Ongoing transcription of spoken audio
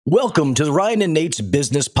Welcome to the Ryan and Nate's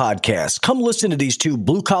Business Podcast. Come listen to these two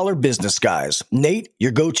blue-collar business guys. Nate, your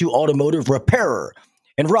go-to automotive repairer,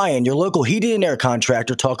 and Ryan, your local heating and air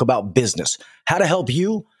contractor, talk about business, how to help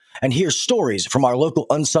you, and hear stories from our local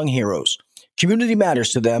unsung heroes. Community matters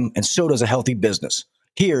to them, and so does a healthy business.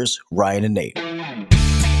 Here's Ryan and Nate.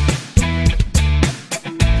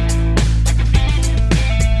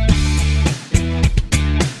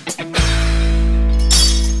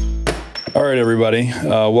 All right, everybody.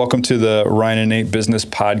 Welcome to the Ryan and Nate Business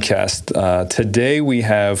Podcast. Today we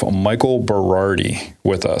have Michael Berardi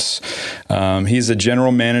with us. He's the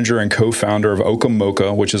general manager and co-founder of OCA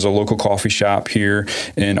Mocha, which is a local coffee shop here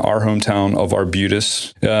in our hometown of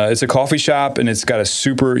Arbutus. It's a coffee shop, and it's got a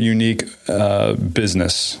super unique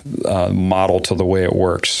business model to the way it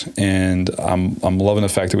works. And I'm loving the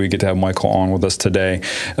fact that we get to have Michael on with us today,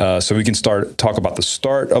 so we can talk about the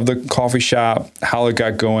start of the coffee shop, how it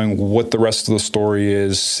got going, what the rest of the story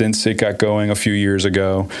is since it got going a few years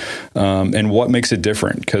ago, and what makes it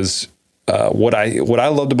different. Because what I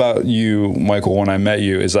loved about you, Michael, when I met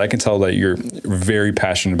you, is I can tell that you're very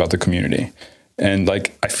passionate about the community, and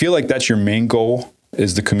I feel like that's your main goal,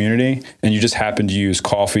 is the community, and you just happen to use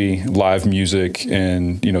coffee, live music,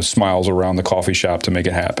 and smiles around the coffee shop to make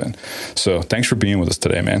it happen. So thanks for being with us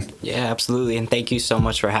today, man. Yeah, absolutely, and thank you so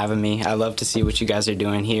much for having me. I love to see what you guys are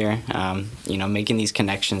doing here. Making these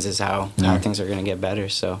connections is how things are going to get better.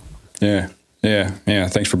 So yeah.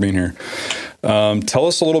 Thanks for being here. Tell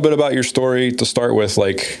us a little bit about your story to start with.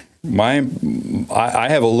 I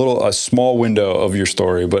have a small window of your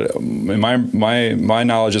story, but my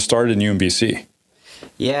knowledge has started in UMBC.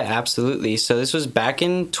 Yeah, absolutely. So this was back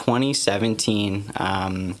in 2017.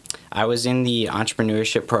 I was in the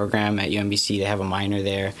entrepreneurship program at UMBC. They have a minor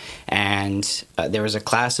there. And there was a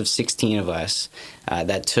class of 16 of us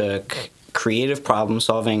that took creative problem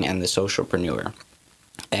solving and the socialpreneur.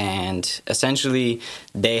 And essentially,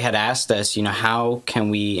 they had asked us, how can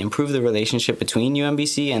we improve the relationship between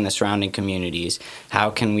UMBC and the surrounding communities?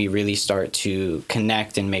 How can we really start to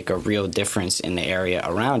connect and make a real difference in the area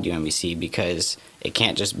around UMBC? Because it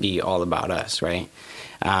can't just be all about us, right?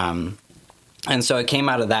 And so it came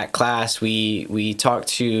out of that class. We talked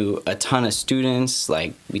to a ton of students.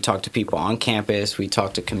 We talked to people on campus. We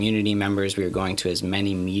talked to community members. We were going to as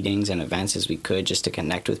many meetings and events as we could just to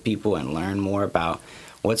connect with people and learn more about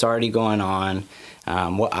what's already going on,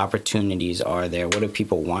 what opportunities are there, what do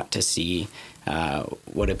people want to see,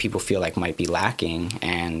 what do people feel like might be lacking,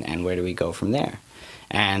 and where do we go from there?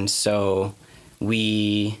 And so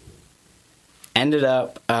we ended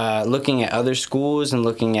up looking at other schools and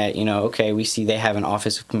looking at, we see they have an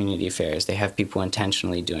Office of Community Affairs. They have people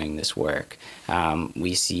intentionally doing this work.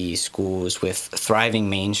 We see schools with thriving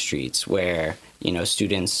main streets where,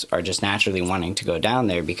 students are just naturally wanting to go down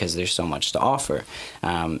there because there's so much to offer.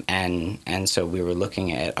 And so we were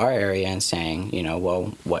looking at our area and saying,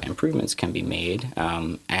 what improvements can be made,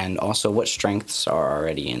 and also what strengths are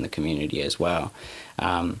already in the community as well.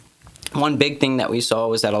 One big thing that we saw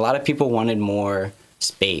was that a lot of people wanted more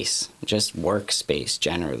space, just workspace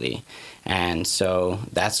generally. And so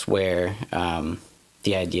that's where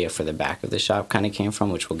the idea for the back of the shop kind of came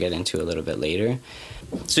from, which we'll get into a little bit later.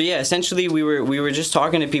 So yeah, essentially we were just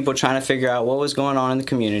talking to people, trying to figure out what was going on in the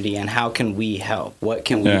community and how can we help? What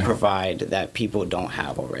can we provide that people don't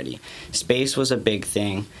have already? Space was a big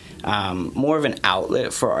thing. More of an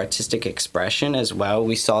outlet for artistic expression as well.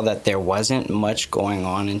 We saw that there wasn't much going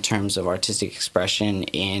on in terms of artistic expression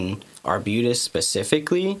in Arbutus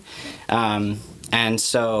specifically. And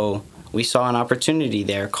so we saw an opportunity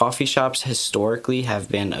there. Coffee shops historically have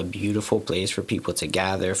been a beautiful place for people to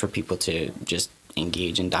gather, for people to just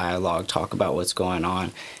engage in dialogue, talk about what's going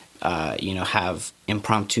on. Have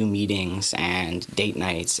impromptu meetings and date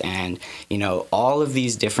nights, and all of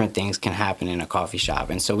these different things can happen in a coffee shop.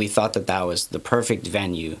 And so we thought that was the perfect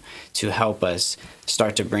venue to help us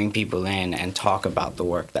start to bring people in and talk about the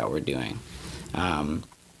work that we're doing.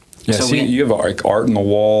 You have art on the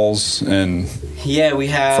walls, and we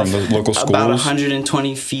have from the local schools. About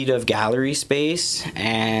 120 feet of gallery space,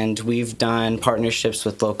 and we've done partnerships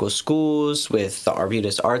with local schools, with the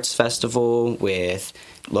Arbutus Arts Festival, with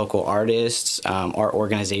local artists, art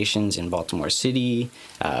organizations in Baltimore City,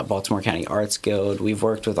 Baltimore County Arts Guild. We've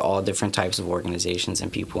worked with all different types of organizations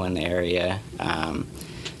and people in the area.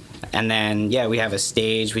 And then, we have a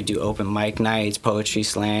stage. We do open mic nights, poetry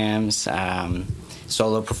slams,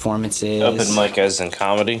 solo performances. Open mic as in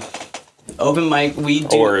comedy? Open mic, we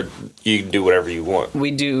do. Or you can do whatever you want?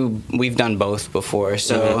 We've done both before.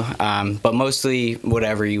 So, but mostly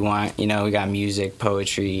whatever you want. You know, we got music,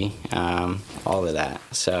 poetry, all of that.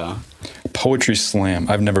 So. Poetry slam.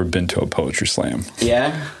 I've never been to a poetry slam.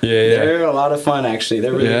 Yeah? Yeah. They're a lot of fun, actually.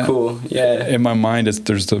 They're really cool. Yeah. In my mind,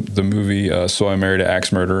 there's the movie So I Married an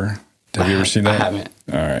Axe Murderer. Have you ever seen that? I haven't.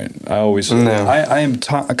 All right. I am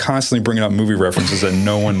constantly bringing up movie references that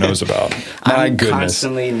no one knows about. My I'm goodness.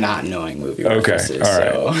 constantly not knowing movie references. Okay. All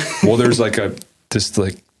right. So. Well, there's like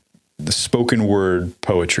the spoken word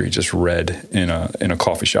poetry just read in a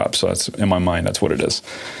coffee shop. So that's, in my mind, that's what it is.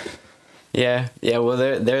 Yeah. Well,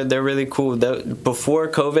 they're really cool. Before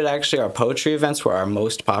COVID, actually, our poetry events were our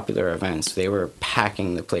most popular events. They were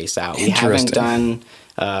packing the place out. We haven't done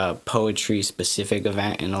a poetry specific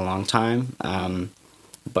event in a long time,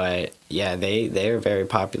 but yeah, they're very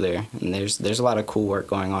popular, and there's a lot of cool work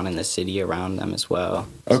going on in the city around them as well.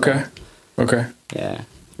 Okay. Yeah,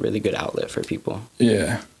 really good outlet for people.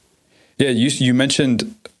 Yeah. You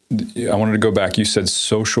mentioned. I wanted to go back. You said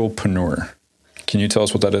socialpreneur. Can you tell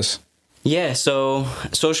us what that is? Yeah, so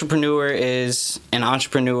socialpreneur is an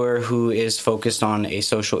entrepreneur who is focused on a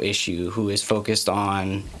social issue, who is focused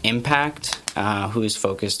on impact, who is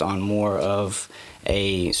focused on more of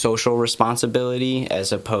a social responsibility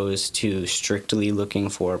as opposed to strictly looking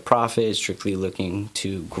for profit, strictly looking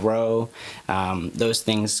to grow. Those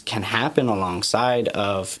things can happen alongside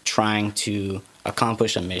of trying to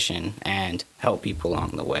accomplish a mission and help people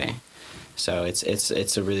along the way. So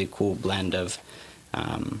it's a really cool blend of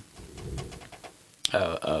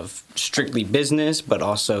strictly business, but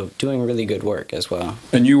also doing really good work as well.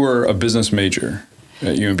 And you were a business major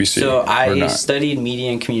at UMBC? So I studied media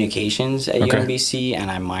and communications at UMBC, and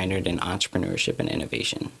I minored in entrepreneurship and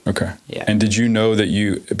innovation. Okay. Yeah. And did you know that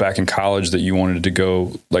you, back in college, that you wanted to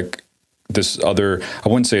go like this other, I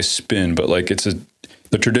wouldn't say a spin, but like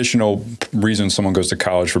the traditional reason someone goes to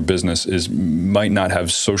college for business might not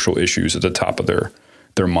have social issues at the top of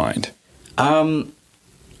their mind?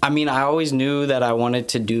 I mean, I always knew that I wanted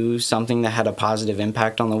to do something that had a positive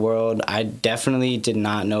impact on the world. I definitely did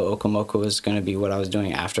not know OCA was going to be what I was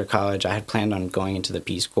doing after college. I had planned on going into the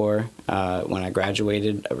Peace Corps when I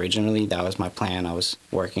graduated. Originally, that was my plan. I was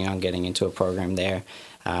working on getting into a program there.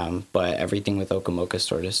 But everything with OCA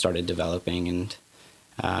sort of started developing,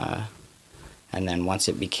 and then once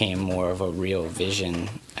it became more of a real vision,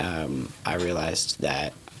 I realized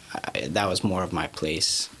that that was more of my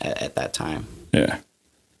place at that time. Yeah.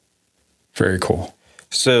 Very cool.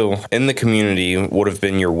 So in the community, what have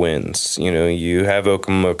been your wins? You know, you have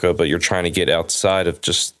OCA, but you're trying to get outside of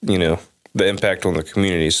just, you know, the impact on the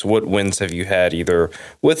community. So what wins have you had either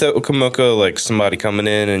with OCA, like somebody coming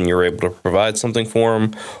in and you're able to provide something for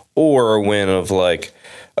them, or a win of like,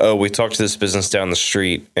 oh, we talked to this business down the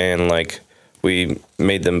street and like we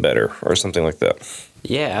made them better or something like that?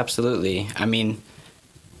 Yeah, absolutely. I mean,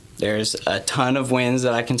 there's a ton of wins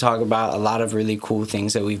that I can talk about, a lot of really cool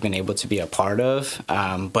things that we've been able to be a part of.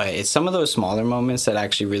 But it's some of those smaller moments that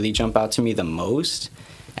actually really jump out to me the most.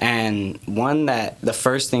 And the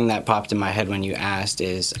first thing that popped in my head when you asked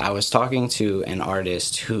is I was talking to an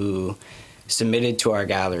artist who submitted to our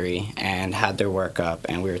gallery and had their work up,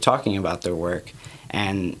 and we were talking about their work.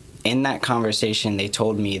 And in that conversation, they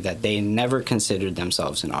told me that they never considered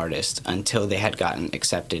themselves an artist until they had gotten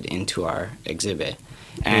accepted into our exhibit.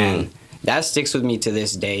 And that sticks with me to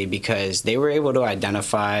this day because they were able to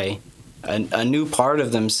identify a new part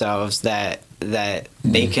of themselves that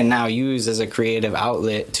they can now use as a creative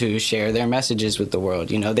outlet to share their messages with the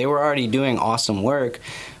world. You know, they were already doing awesome work,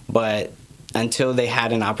 but until they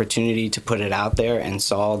had an opportunity to put it out there and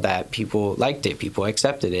saw that people liked it, people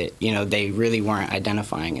accepted it, you know, they really weren't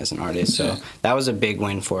identifying as an artist. So that was a big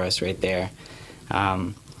win for us right there.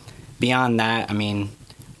 Beyond that, I mean,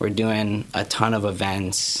 we're doing a ton of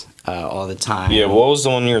events all the time. Yeah, what was the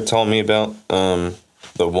one you were telling me about? The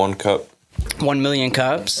 1 cup? 1 million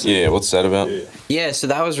cups. Yeah, what's that about? Yeah, so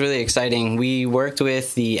that was really exciting. We worked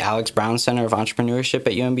with the Alex Brown Center of Entrepreneurship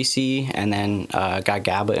at UMBC, and then got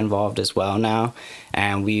GABA involved as well now.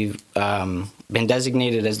 And we've been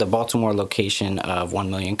designated as the Baltimore location of 1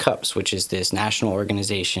 Million Cups, which is this national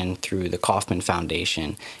organization through the Kauffman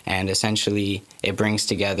Foundation. And essentially, it brings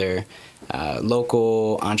together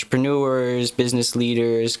local entrepreneurs, business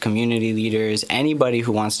leaders, community leaders, anybody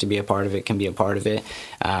who wants to be a part of it can be a part of it.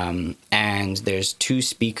 And there's 2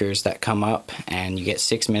 speakers that come up, and you get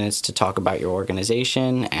 6 minutes to talk about your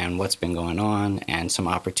organization and what's been going on and some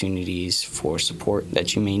opportunities for support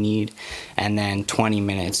that you may need, and then 20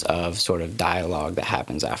 minutes of sort of dialogue that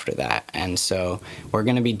happens after that. And so we're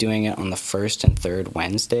going to be doing it on the first and third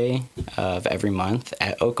Wednesday of every month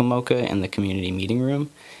at Mocha in the community meeting room.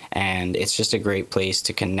 And it's just a great place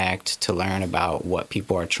to connect, to learn about what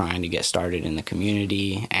people are trying to get started in the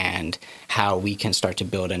community and how we can start to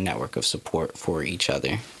build a network of support for each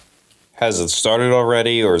other. Has it started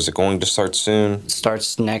already, or is it going to start soon? It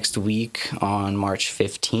starts next week on March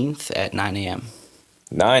 15th at 9 a.m.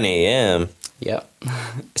 9 a.m.? Yep.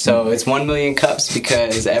 So it's 1 million cups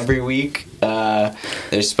because every week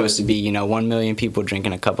there's supposed to be, 1 million people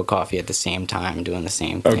drinking a cup of coffee at the same time doing the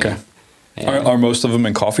same thing. Okay. Yeah. Are most of them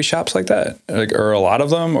in coffee shops like that? Or a lot of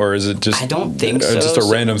them? Or is it just... I don't think so. Just a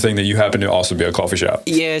random thing that you happen to also be a coffee shop?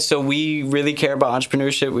 Yeah, so we really care about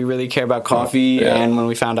entrepreneurship. We really care about coffee. Yeah. And when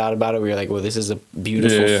we found out about it, we were like, well, this is a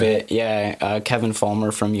beautiful fit. Yeah, Kevin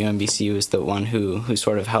Fulmer from UMBC was the one who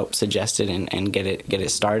sort of helped suggest it and get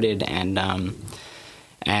it started.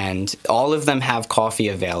 And all of them have coffee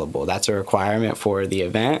available. That's a requirement for the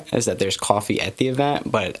event, is that there's coffee at the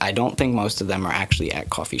event, but I don't think most of them are actually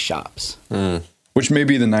at coffee shops. Which may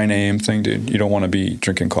be the 9 a.m. thing, dude. You don't want to be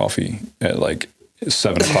drinking coffee at like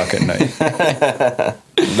 7 o'clock at night.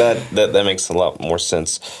 That makes a lot more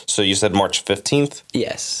sense. So you said March 15th?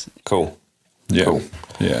 Yes. Cool. Yeah. Cool.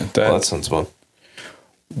 Yeah. That sounds fun.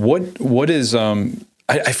 What is,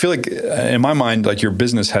 I feel like in my mind, like your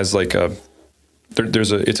business has like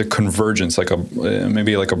it's a convergence, like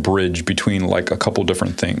maybe like a bridge between like a couple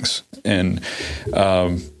different things. And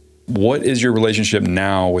what is your relationship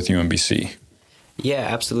now with UMBC? Yeah,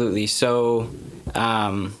 absolutely. So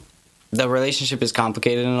the relationship is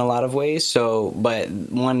complicated in a lot of ways. But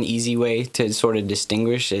one easy way to sort of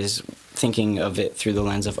distinguish is thinking of it through the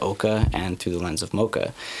lens of OCA and through the lens of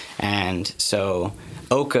Mocha. And so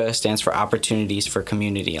OCA stands for Opportunities for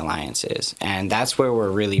Community Alliances, and that's where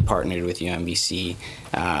we're really partnered with UMBC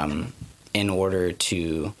in order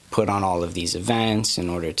to put on all of these events, in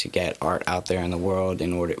order to get art out there in the world.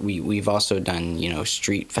 We've also done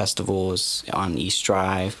street festivals on East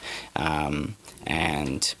Drive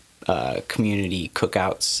and community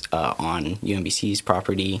cookouts on UMBC's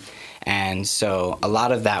property. And so a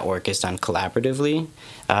lot of that work is done collaboratively.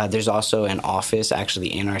 There's also an office actually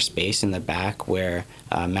in our space in the back where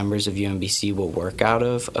members of UMBC will work out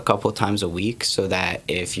of a couple of times a week, so that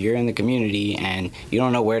if you're in the community and you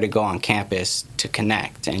don't know where to go on campus to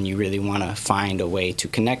connect and you really want to find a way to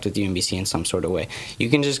connect with UMBC in some sort of way, you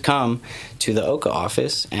can just come to the OCA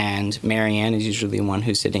office, and Marianne is usually the one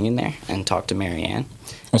who's sitting in there, and talk to Marianne.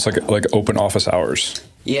 It's like open office hours.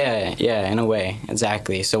 Yeah, in a way,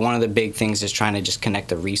 exactly. So one of the big things is trying to just connect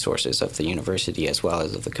the resources of the university as well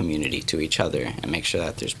as of the community to each other and make sure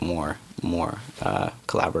that there's more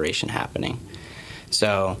collaboration happening.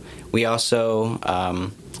 So we also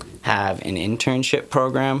have an internship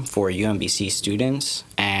program for UMBC students,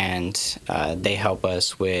 and they help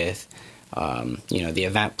us with the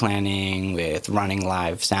event planning, with running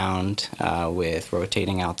live sound, with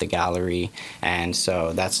rotating out the gallery. And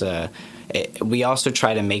so we also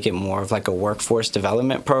try to make it more of like a workforce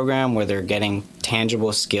development program where they're getting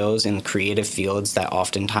tangible skills in creative fields that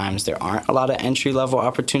oftentimes there aren't a lot of entry-level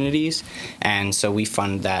opportunities. And so we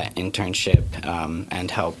fund that internship and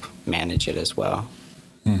help manage it as well.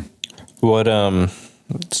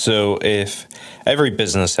 So if every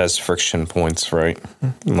business has friction points, right?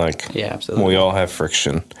 Yeah, absolutely. We all have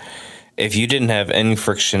friction. If you didn't have any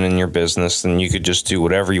friction in your business, then you could just do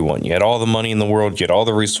whatever you want. You had all the money in the world, you had all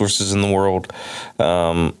the resources in the world.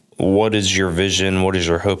 What is your vision? What is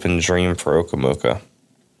your hope and dream for Mocha?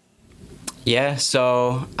 Yeah,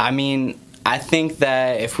 so I think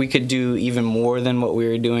that if we could do even more than what we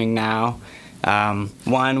were doing now,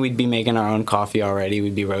 one, we'd be making our own coffee already.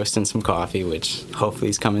 We'd be roasting some coffee, which hopefully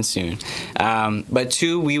is coming soon. But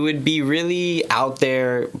two, we would be really out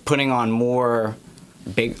there putting on more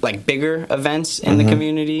bigger events in the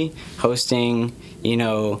community, hosting,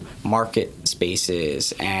 market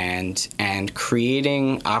spaces and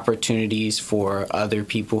creating opportunities for other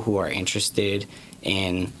people who are interested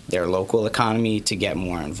in their local economy to get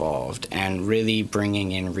more involved, and really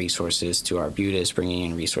bringing in resources to Arbutus, bringing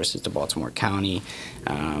in resources to Baltimore County.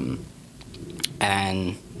 And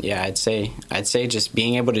yeah, I'd say just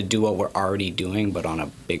being able to do what we're already doing, but on a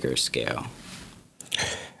bigger scale.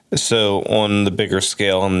 So on the bigger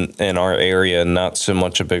scale in our area, not so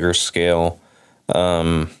much a bigger scale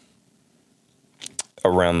around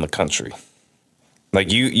the country.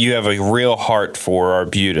 Like you have a real heart for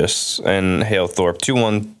Arbutus and Halethorpe,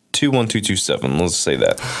 212227. Let's say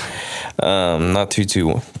that. Not too.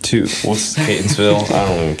 What's Catonsville? I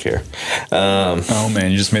don't even care. Oh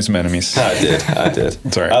man, you just made some enemies. I did.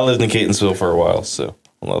 It's all right. I lived in Catonsville for a while, so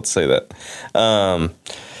let's say that.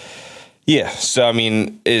 Yeah. So I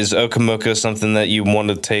mean, is Okamoka something that you want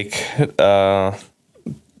to take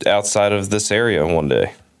outside of this area one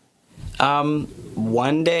day?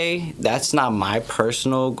 One day, that's not my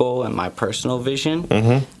personal goal and my personal vision.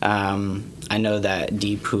 I know that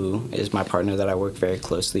Deep, who is my partner that I work very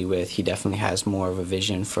closely with, he definitely has more of a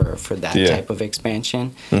vision for that type of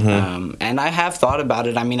expansion. And I have thought about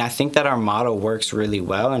it. I mean, I think that our model works really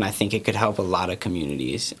well, and I think it could help a lot of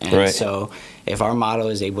communities. And so if our model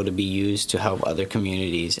is able to be used to help other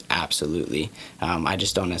communities, absolutely. I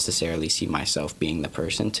just don't necessarily see myself being the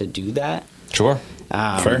person to do that. Sure.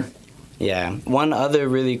 Fair. Yeah. One other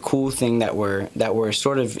really cool thing that we're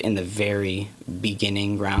sort of in the very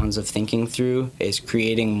beginning rounds of thinking through is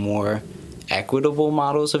creating more equitable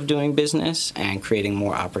models of doing business and creating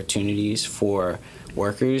more opportunities for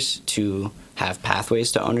workers to have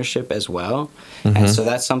pathways to ownership as well. And so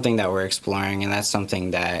that's something that we're exploring, and that's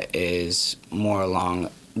something that is more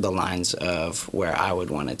along the lines of where I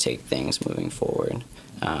would want to take things moving forward.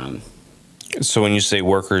 So when you say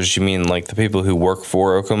workers, you mean like the people who work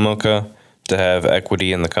for Okamoka to have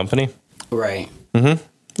equity in the company? Right. Yeah,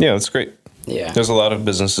 that's great. Yeah. There's a lot of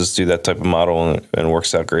businesses do that type of model, and it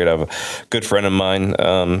works out great. I have a good friend of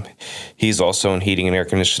mine. He's also in heating and air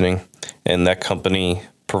conditioning, and that company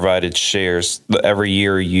provided shares. Every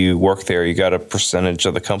year you work there, you got a percentage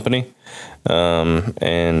of the company.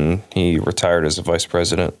 And he retired as a vice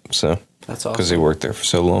president. So That's awesome. Because he worked there for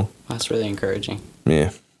so long. That's really encouraging.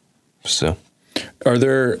 Yeah. So, are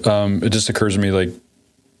there? It just occurs to me, like,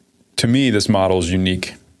 to me, this model is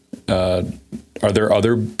unique. Are there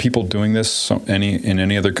other people doing this? In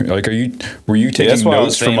any other? Like, were you taking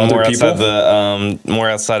notes from other people? More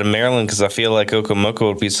outside of Maryland, because I feel like Okamoka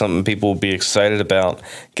would be something people would be excited about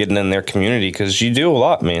getting in their community, because you do a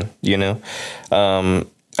lot, man. You know,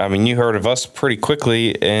 I mean, you heard of us pretty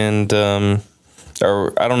quickly, and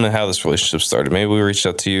or I don't know how this relationship started. Maybe we reached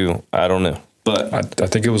out to you. I don't know. But I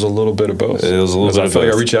think it was a little bit of both. It was a little bit of both. I feel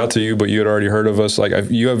like I reached out to you, but you had already heard of us. Like,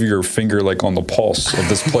 you have your finger like on the pulse of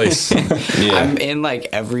this place. Yeah. I'm in like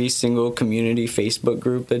every single community Facebook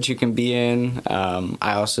group that you can be in.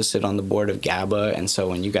 I also sit on the board of GABA, and so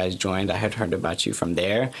when you guys joined, I had heard about you from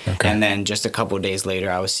there. Okay. And then just a couple of days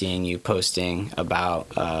later, I was seeing you posting about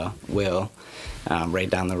Will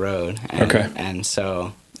right down the road. And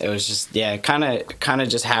so it was just, it kind of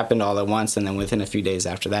just happened all at once, and then within a few days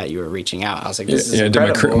after that, you were reaching out. I was like, this is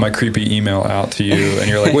incredible. I did my creepy email out to you, and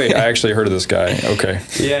you're like, wait, I actually heard of this guy. Okay.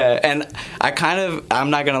 Yeah, and I'm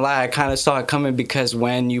not going to lie, I kind of saw it coming, because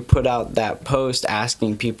when you put out that post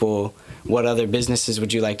asking people what other businesses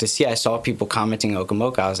would you like to see, I saw people commenting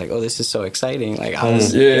Okamoka. I was like, oh, this is so exciting. Like, I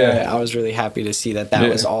was really happy to see that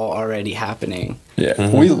was all already happening. Yeah,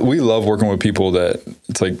 we love working with people that,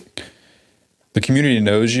 it's like, the community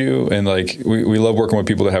knows you, and like we love working with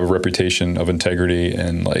people that have a reputation of integrity,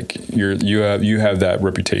 and like you have that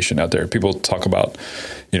reputation out there. People talk about,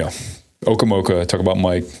 Okamoka, talk about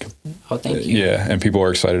Mike. Oh, thank you. Yeah, and people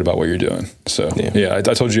are excited about what you're doing. So I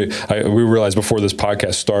told you, we realized before this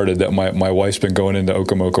podcast started that my wife's been going into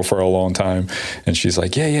Okamoka for a long time, and she's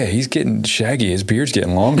like, yeah, he's getting shaggy. His beard's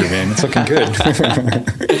getting longer, man. It's looking good.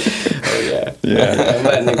 Yeah. I'm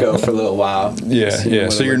letting it go for a little while. Yeah.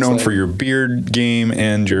 So you're known for your beard game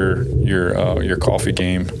and your coffee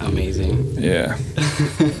game. Amazing. Yeah.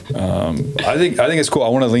 I think it's cool. I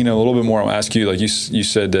want to lean in a little bit more. I'll ask you, like you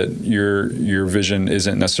said that your vision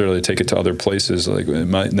isn't necessarily to take it to other places. Like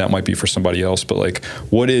that might be for somebody else, but like,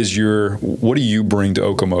 what do you bring to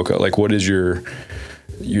Okamoka? Like, what is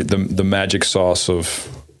the magic sauce of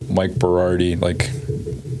Mike Berardi? Like,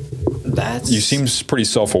 you seem pretty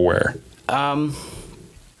self-aware. I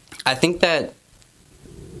think that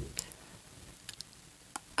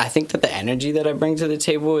the energy that I bring to the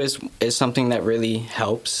table is something that really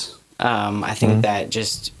helps. I think that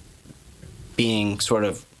just being sort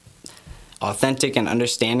of authentic and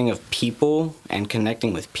understanding of people and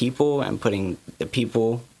connecting with people and putting the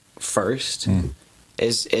people first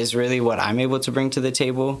is really what I'm able to bring to the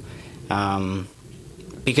table.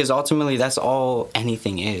 Because ultimately, that's all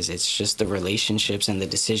anything is. It's just the relationships and the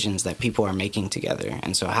decisions that people are making together.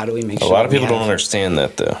 And so how do we make sure... A lot of people don't understand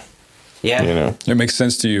that, though. Yeah. It makes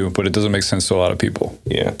sense to you, but it doesn't make sense to a lot of people.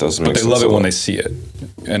 Yeah, it doesn't make sense. But they love it when they see it.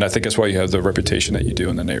 And I think that's why you have the reputation that you do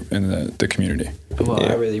in the community. Well,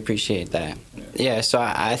 I really appreciate that. Yeah, so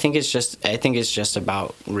I think it's just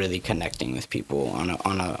about really connecting with people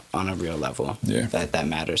on a real level. Yeah. That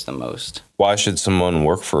matters the most. Why should someone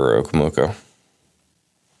work for Okamoka?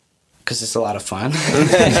 Because it's a lot of fun.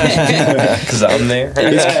 Because I'm there.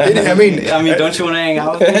 I mean, don't you want to hang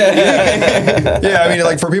out with me? yeah, I mean,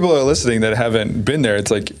 like for people that are listening that haven't been there,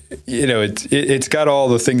 it's like, you know, it's got all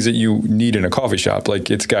the things that you need in a coffee shop.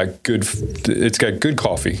 Like it's got good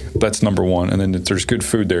coffee. That's number one, and then there's good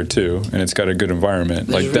food there too, and it's got a good environment.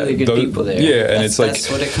 There's like really good people there. Yeah, and it's like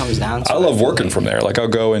that's what it comes down to. I love working from there. Like I'll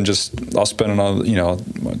go and I'll spend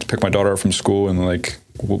pick my daughter up from school and like.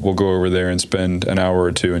 We'll go over there and spend an hour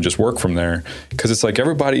or two and just work from there. Because it's like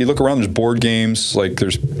everybody, you look around, there's board games, like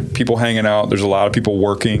there's people hanging out, there's a lot of people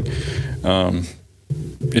working.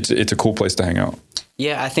 It's a cool place to hang out.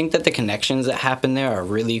 Yeah, I think that the connections that happen there are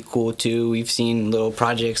really cool too. We've seen little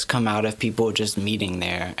projects come out of people just meeting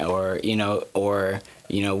there, or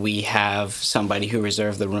we have somebody who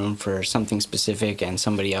reserved the room for something specific and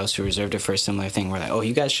somebody else who reserved it for a similar thing. We're like, oh,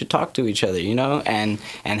 you guys should talk to each other, and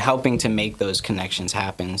helping to make those connections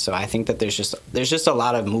happen. So I think that there's just a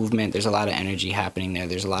lot of movement. There's a lot of energy happening there.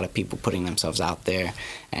 There's a lot of people putting themselves out there,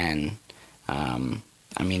 and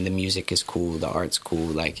the music is cool, the art's cool.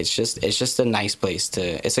 Like it's just a nice place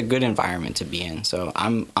it's a good environment to be in. So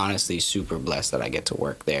I'm honestly super blessed that I get to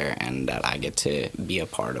work there and that I get to be a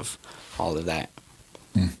part of all of that.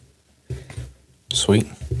 Sweet.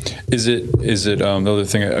 Is it the other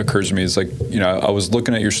thing that occurs to me is like, I was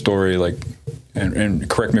looking at your story, like, and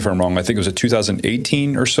correct me if I'm wrong, I think it was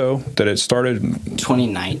 2018 or so that it started.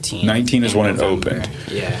 2019. 19 is when November. It opened.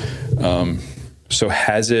 Yeah. So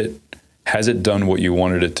has it done what you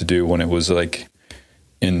wanted it to do when it was like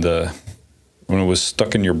when it was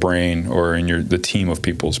stuck in your brain or in the team of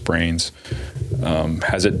people's brains?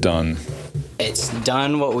 Has it done? It's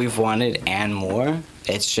done what we've wanted and more.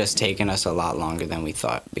 It's just taken us a lot longer than we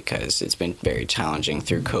thought because it's been very challenging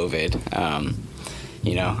through COVID.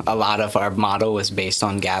 A lot of our model was based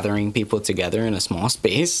on gathering people together in a small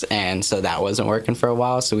space, and so that wasn't working for a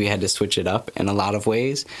while, so we had to switch it up in a lot of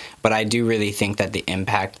ways. But I do really think that the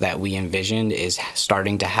impact that we envisioned is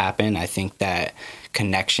starting to happen. I think that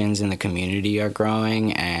connections in the community are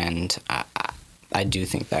growing, and I do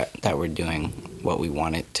think that we're doing what we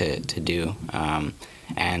wanted to do.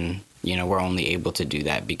 We're only able to do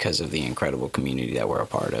that because of the incredible community that we're a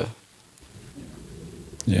part of.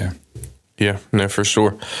 Yeah. Yeah, no, for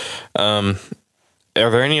sure. Are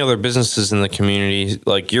there any other businesses in the community?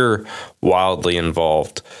 Like, you're wildly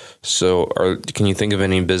involved. So can you think of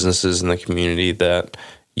any businesses in the community that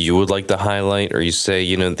you would like to highlight, or you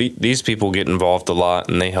say, these people get involved a lot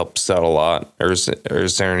and they help us out a lot? Or is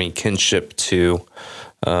there any kinship to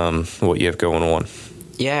what you have going on?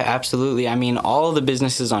 Yeah, absolutely. I mean, all of the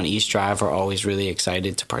businesses on East Drive are always really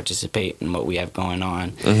excited to participate in what we have going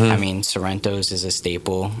on. Mm-hmm. I mean, Sorrento's is a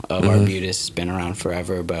staple of Arbutus. It's been around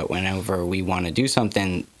forever, but whenever we want to do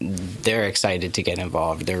something, they're excited to get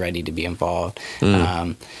involved. They're ready to be involved.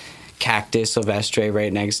 Cactus Silvestre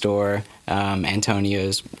right next door.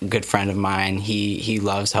 Antonio's a good friend of mine. He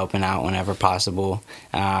loves helping out whenever possible.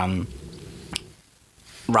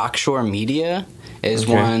 Rockshore Media is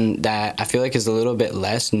one that I feel like is a little bit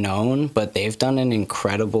less known, but they've done an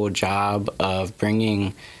incredible job of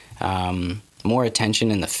bringing more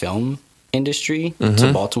attention in the film industry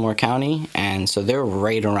to Baltimore County. And so they're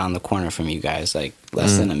right around the corner from you guys, like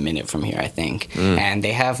less than a minute from here, I think. And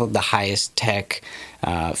they have the highest tech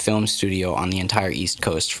film studio on the entire East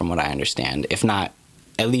Coast, from what I understand, if not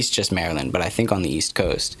at least just Maryland, but I think on the East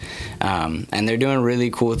Coast. And they're doing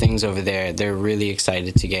really cool things over there. They're really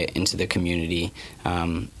excited to get into the community.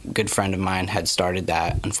 Good friend of mine had started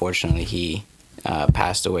that. Unfortunately, he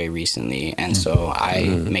passed away recently. And so I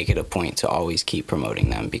make it a point to always keep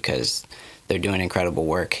promoting them because they're doing incredible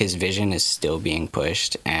work. His vision is still being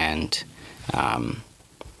pushed. And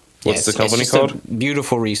what's the company called? A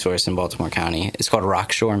beautiful resource in Baltimore County. It's called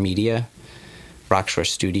Rockshore Media. Rockshore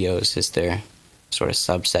Studios is their sort of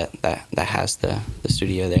subset that has the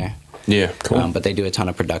studio there. Yeah, cool. But they do a ton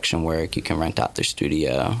of production work. You can rent out their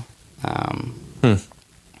studio.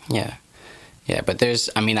 Yeah, but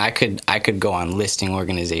I could go on listing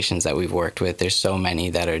organizations that we've worked with. There's so many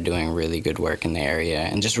that are doing really good work in the area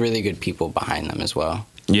and just really good people behind them as well.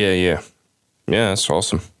 Yeah, that's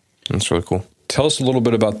awesome. That's really cool. Tell us a little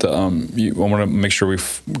bit about I want to make sure we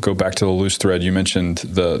go back to the loose thread. You mentioned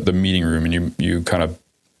the meeting room, and you kind of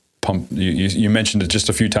you mentioned it just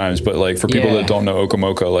a few times, but like for people that don't know OCA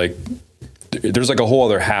Mocha, like there's like a whole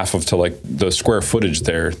other half of the square footage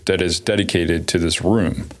there that is dedicated to this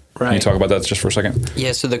room. Right. Can you talk about that just for a second?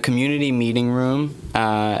 Yeah, so the community meeting room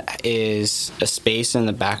is a space in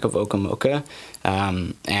the back of OCA Mocha,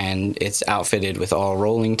 and it's outfitted with all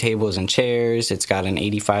rolling tables and chairs. It's got an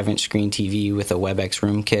 85-inch screen TV with a WebEx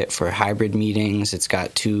room kit for hybrid meetings. It's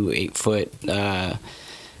got two 8-foot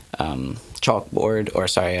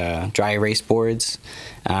dry erase boards.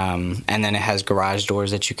 And then it has garage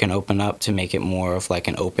doors that you can open up to make it more of like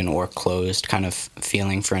an open or closed kind of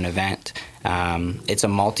feeling for an event. It's a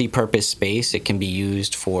multi-purpose space. It can be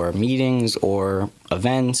used for meetings or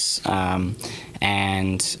events.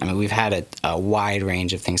 And I mean, we've had a wide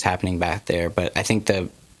range of things happening back there, but I think the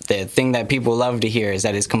thing that people love to hear is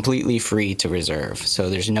that it's completely free to reserve. So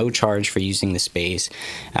there's no charge for using the space.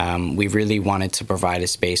 We really wanted to provide a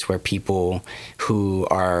space where people who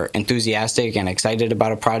are enthusiastic and excited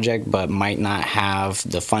about a project but might not have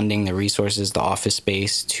the funding, the resources, the office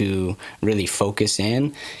space to really focus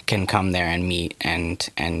in can come there and meet and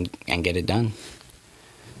get it done.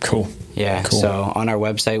 Cool. Yeah. Cool. So on our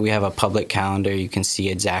website, we have a public calendar. You can see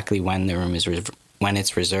exactly when the room is when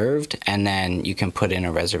it's reserved, and then you can put in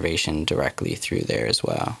a reservation directly through there as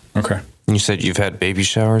well. Okay. You said you've had baby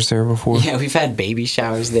showers there before? Yeah, we've had baby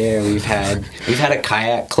showers there. We've had a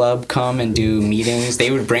kayak club come and do meetings.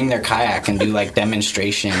 They would bring their kayak and do like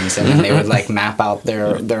demonstrations, and then they would like map out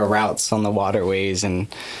their routes on the waterways and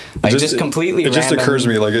like just completely. It just occurs to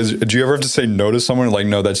me, like, do you ever have to say no to someone? Like,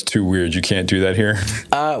 no, that's too weird. You can't do that here.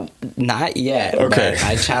 Not yet. Okay. But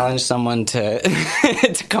I challenge someone to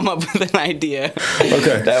to come up with an idea.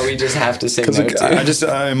 Okay. That we just have to say no to. I just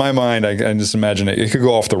in my mind, I just imagine it could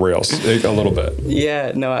go off the rails a little bit.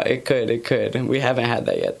 Yeah, no, it could. We haven't had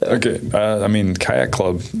that yet, though. Okay. I mean, kayak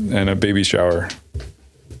club and a baby shower.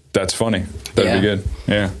 That's funny. That'd be good.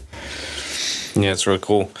 Yeah. Yeah, it's really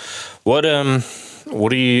cool. What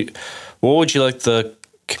would you like the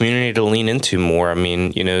community to lean into more? I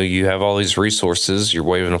mean, you know, you have all these resources. You're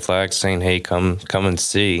waving a flag saying, "Hey, come and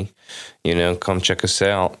see. You know, come check us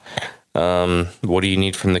out." What do you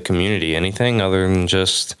need from the community? Anything other than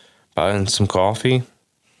just buying some coffee?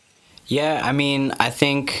 Yeah, I mean, I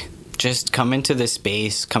think just come into the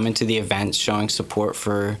space, come into the events, showing support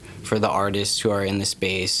for the artists who are in the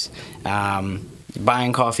space.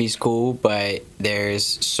 Buying coffee is cool, but there's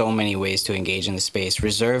so many ways to engage in the space.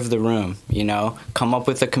 Reserve the room, you know, come up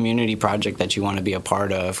with a community project that you want to be a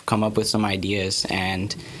part of, come up with some ideas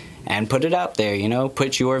and put it out there, you know,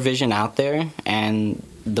 put your vision out there. And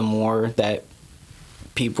the more that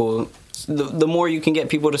people, the more you can get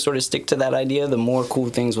people to sort of stick to that idea, the more cool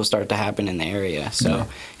things will start to happen in the area. So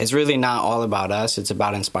It's really not all about us. It's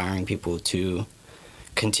about inspiring people to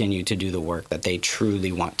continue to do the work that they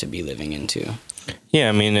truly want to be living into. Yeah,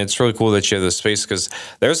 I mean, it's really cool that you have this space because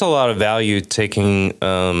there's a lot of value taking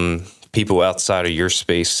people outside of your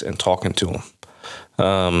space and talking to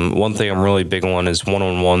them. One thing I'm really big on is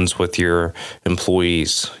one-on-ones with your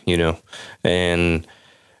employees, you know, and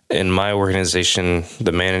in my organization,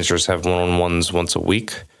 the managers have one-on-ones once a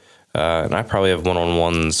week, and I probably have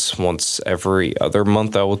one-on-ones once every other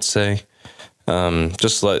month, I would say.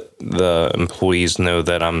 Just let the employees know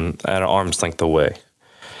that I'm at arm's length away.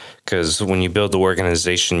 Because when you build the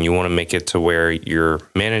organization, you want to make it to where your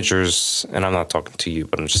managers, and I'm not talking to you,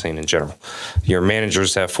 but I'm just saying in general, your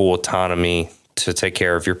managers have full autonomy to take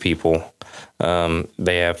care of your people.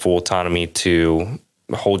 They have full autonomy to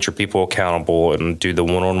hold your people accountable and do the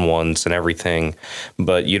one-on-ones and everything,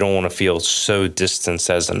 but you don't want to feel so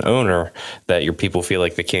distanced as an owner that your people feel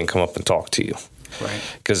like they can't come up and talk to you. Right.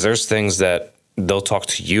 Because there's things that they'll talk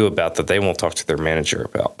to you about that they won't talk to their manager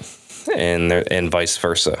about, and vice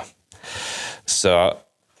versa. So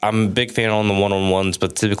I'm a big fan on the one-on-ones,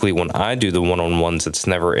 but typically when I do the one-on-ones, it's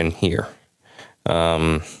never in here.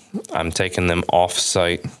 I'm taking them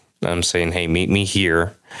off-site. I'm saying, hey, meet me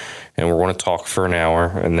here, and we're going to talk for an hour,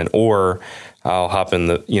 and then, or I'll hop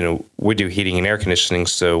in we do heating and air conditioning,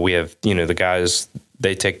 so we have, the guys,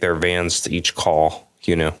 they take their vans to each call,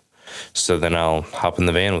 so then I'll hop in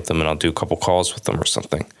the van with them and I'll do a couple calls with them or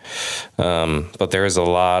something. But there is a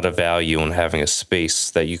lot of value in having a space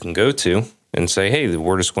that you can go to and say, hey,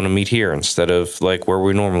 we're just going to meet here instead of like where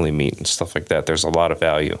we normally meet and stuff like that. There's a lot of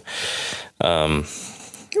value.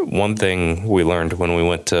 One thing we learned when we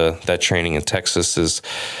went to that training in Texas is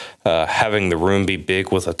having the room be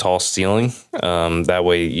big with a tall ceiling. That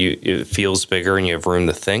way it feels bigger and you have room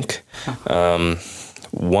to think.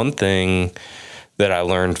 One thing that I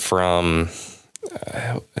learned from,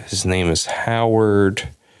 his name is Howard.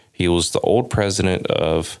 He was the old president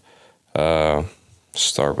of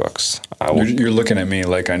Starbucks. You're looking at me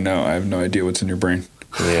like I know. I have no idea what's in your brain.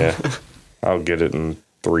 Yeah, I'll get it in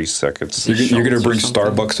 3 seconds. You're going to bring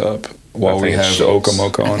Starbucks up while we have OCA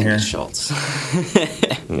Mocha on here? Schultz.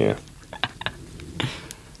 Yeah.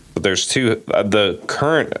 But there's two. The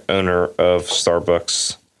current owner of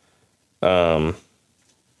Starbucks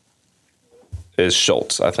is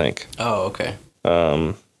Schultz, I think. Oh, okay.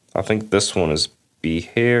 I think this one is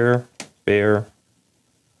Bear.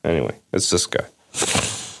 Anyway, it's this guy.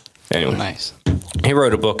 Anyway, Nice. he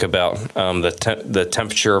wrote a book about the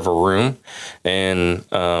temperature of a room and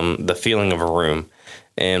the feeling of a room.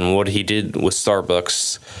 And what he did with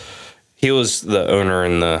Starbucks, he was the owner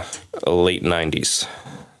in the late 90s,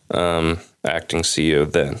 acting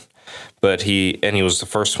CEO then. But he was the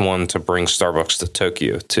first one to bring Starbucks to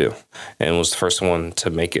Tokyo too, and was the first one to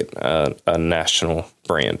make it a national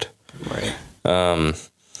brand. Right.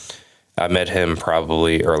 I met him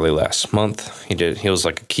probably early last month. He was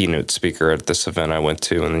like a keynote speaker at this event I went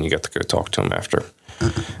to, and then you got to go talk to him after.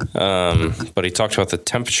 But he talked about the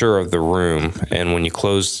temperature of the room, and when you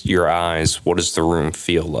close your eyes, what does the room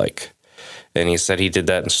feel like? And he said he did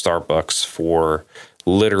that in Starbucks for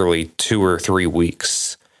literally 2 or 3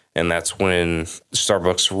 weeks. And that's when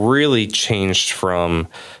Starbucks really changed from,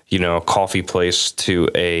 a coffee place to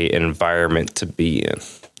an environment to be in.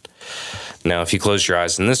 Now, if you close your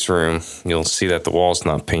eyes in this room, you'll see that the wall's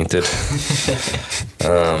not painted.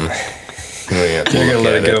 You're You're gonna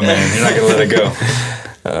let it go, man. You're not gonna let it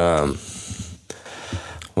go.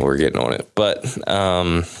 We're getting on it. But,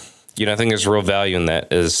 I think there's real value in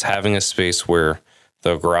that, is having a space where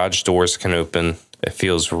the garage doors can open. It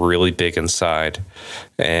feels really big inside,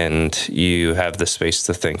 and you have the space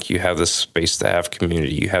to think. You have the space to have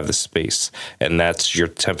community. You have the space, and that's your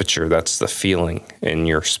temperature. That's the feeling in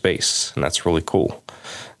your space, and that's really cool.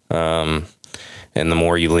 And the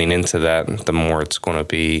more you lean into that, the more it's going to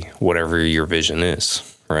be whatever your vision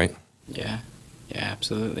is, right? Yeah. Yeah,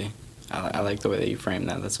 absolutely. I like the way that you frame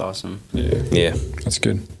that. That's awesome. Yeah. That's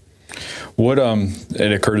good. What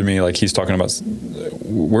it occurred to me, like he's talking about,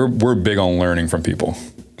 we're big on learning from people.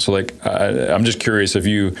 So like I'm just curious if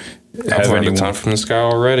you I've learned a ton from this guy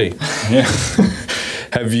already. Yeah.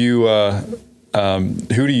 Have you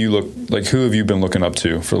who do you look like? Who have you been looking up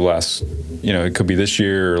to for the last? It could be this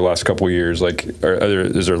year or last couple of years. Like,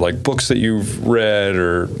 is there like books that you've read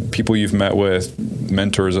or people you've met with,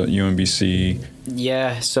 mentors at UMBC?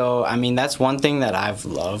 Yeah, so I mean, that's one thing that I've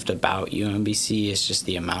loved about UMBC is just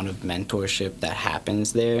the amount of mentorship that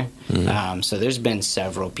happens there. Mm-hmm. So there's been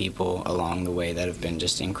several people along the way that have been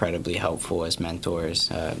just incredibly helpful as mentors.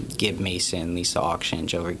 Gib Mason, Lisa Auction,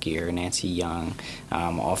 Joe Regier, Nancy Young,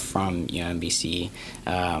 all from UMBC.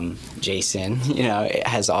 Jason,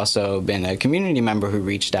 has also been a community member who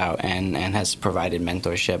reached out and has provided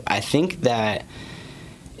mentorship. I think that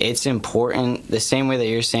it's important, the same way that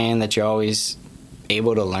you're saying that you're always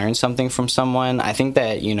able to learn something from someone. I think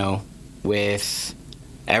that, with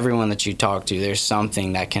everyone that you talk to, there's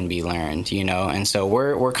something that can be learned, and so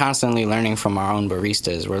we're constantly learning from our own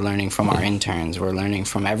baristas. We're learning from our interns. We're learning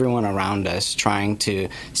from everyone around us, trying to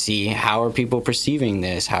see how are people perceiving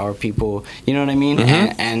this? How are people, you know what I mean?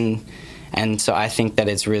 Mm-hmm. And so I think that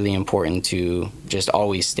it's really important to just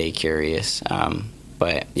always stay curious.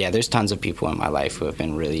 But yeah, there's tons of people in my life who have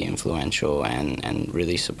been really influential and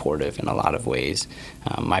really supportive in a lot of ways.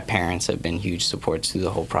 My parents have been huge supports through the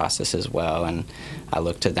whole process as well, and I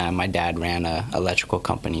look to them. My dad ran an electrical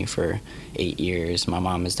company for 8 years. My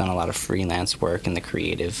mom has done a lot of freelance work in the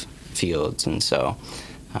creative fields, and so,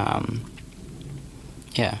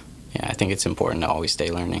 Yeah, I think it's important to always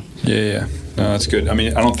stay learning. Yeah. No, that's good. I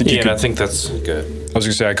mean, I don't think you could. I think that's good. I was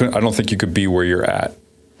going to say, I don't think you could be where you're at,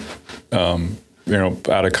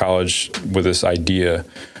 out of college with this idea,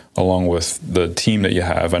 along with the team that you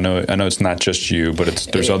have. I know it's not just you, but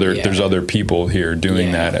there's other people here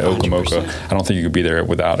doing that at OCA Mocha. I don't think you could be there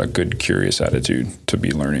without a good, curious attitude to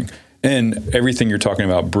be learning. And everything you're talking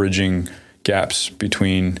about, bridging gaps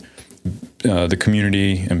between the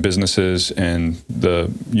community and businesses and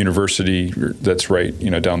the university that's right,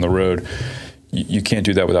 down the road. You can't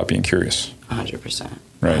do that without being curious. 100%.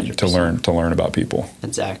 Right. 100%. To learn about people.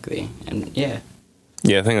 Exactly. And yeah.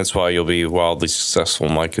 Yeah, I think that's why you'll be wildly successful,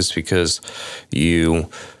 Mike, is because you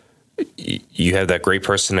have that great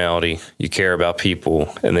personality, you care about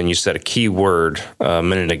people, and then you said a key word a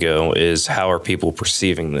minute ago is how are people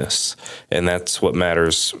perceiving this? And that's what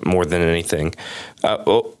matters more than anything.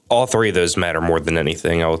 All three of those matter more than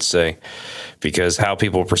anything, I would say, because how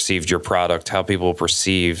people perceived your product, how people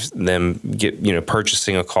perceive them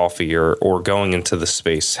purchasing a coffee or going into the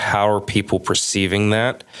space, how are people perceiving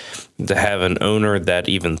that? To have an owner that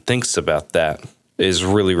even thinks about that is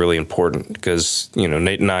really, really important because,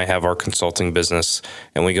 Nate and I have our consulting business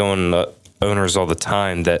and we go on owners all the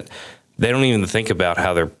time that they don't even think about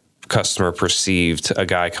how their customer perceived a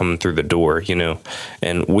guy coming through the door,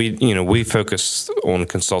 and we focus on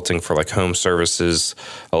consulting for like home services,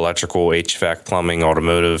 electrical, HVAC, plumbing,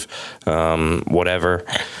 automotive, whatever.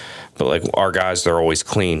 but like our guys, they're always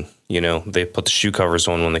clean. They put the shoe covers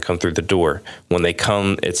on when they come through the door. When they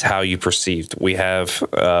come, it's how you perceived. We have,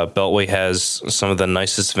 Beltway has some of the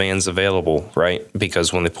nicest vans available, right?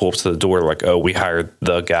 Because when they pull up to the door, like, oh, we hired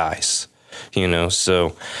the guys,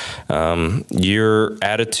 So your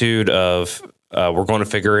attitude of, we're going to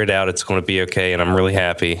figure it out. It's going to be okay. And I'm really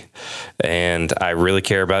happy. And I really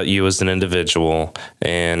care about you as an individual.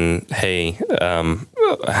 And hey,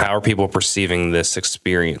 how are people perceiving this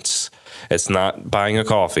experience? It's not buying a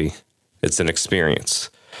coffee. It's an experience.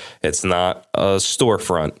 It's not a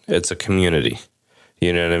storefront. It's a community.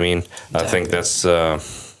 You know what I mean? Exactly. I think that's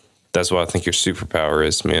what I think your superpower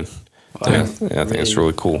is, man. Wow. Yeah, I think it's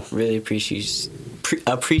really cool. Really appreciate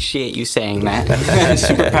you saying that.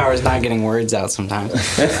 Superpower is not getting words out sometimes.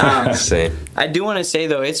 Same. I do want to say,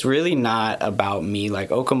 though, it's really not about me. Like,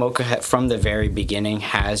 Okamoka, from the very beginning,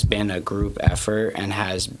 has been a group effort and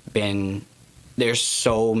has been... There's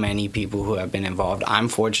so many people who have been involved. I'm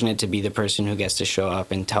fortunate to be the person who gets to show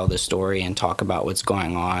up and tell the story and talk about what's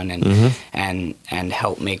going on and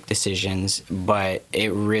help make decisions. But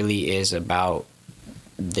it really is about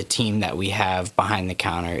the team that we have behind the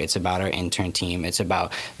counter. It's about our intern team. It's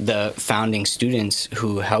about the founding students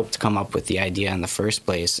who helped come up with the idea in the first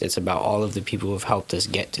place. It's about all of the people who have helped us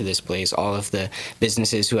get to this place, all of the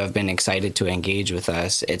businesses who have been excited to engage with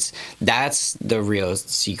us. That's the real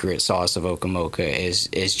secret sauce of Okamoka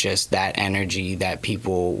is just that energy that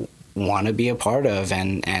people want to be a part of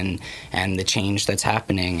and the change that's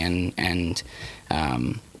happening. And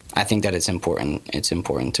I think that it's important. It's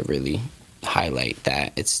important to really highlight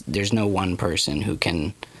that there's no one person who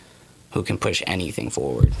can push anything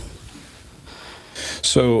forward.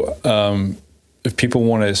 So if people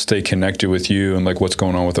want to stay connected with you and like what's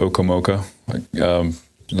going on with Okamoka,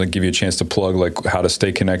 like give you a chance to plug like how to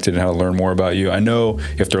stay connected and how to learn more about you. I know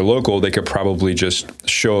if they're local, they could probably just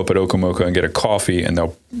show up at Okamoka and get a coffee, and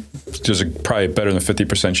there's probably better than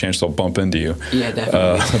 50% chance they'll bump into you. Yeah,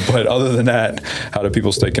 definitely. But other than that, how do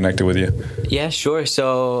people stay connected with you? Yeah, sure.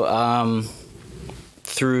 So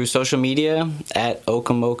through social media at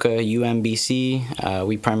Okamoka UMBC,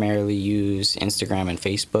 we primarily use Instagram and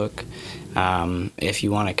Facebook. If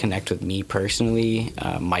you want to connect with me personally,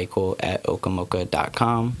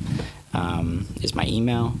 michael@okamoka.com is my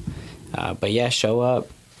email. But yeah, show up,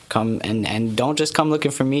 come, and don't just come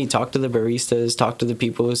looking for me. Talk to the baristas, talk to the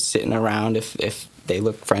people sitting around if they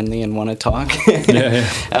look friendly and want to talk. Yeah.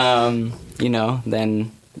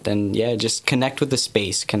 Then yeah, just connect with the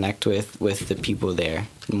space, connect with the people there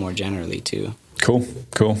more generally too. Cool.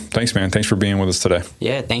 Thanks, man. Thanks for being with us today.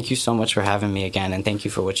 Yeah, thank you so much for having me again, and thank you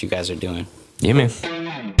for what you guys are doing. Yeah, man.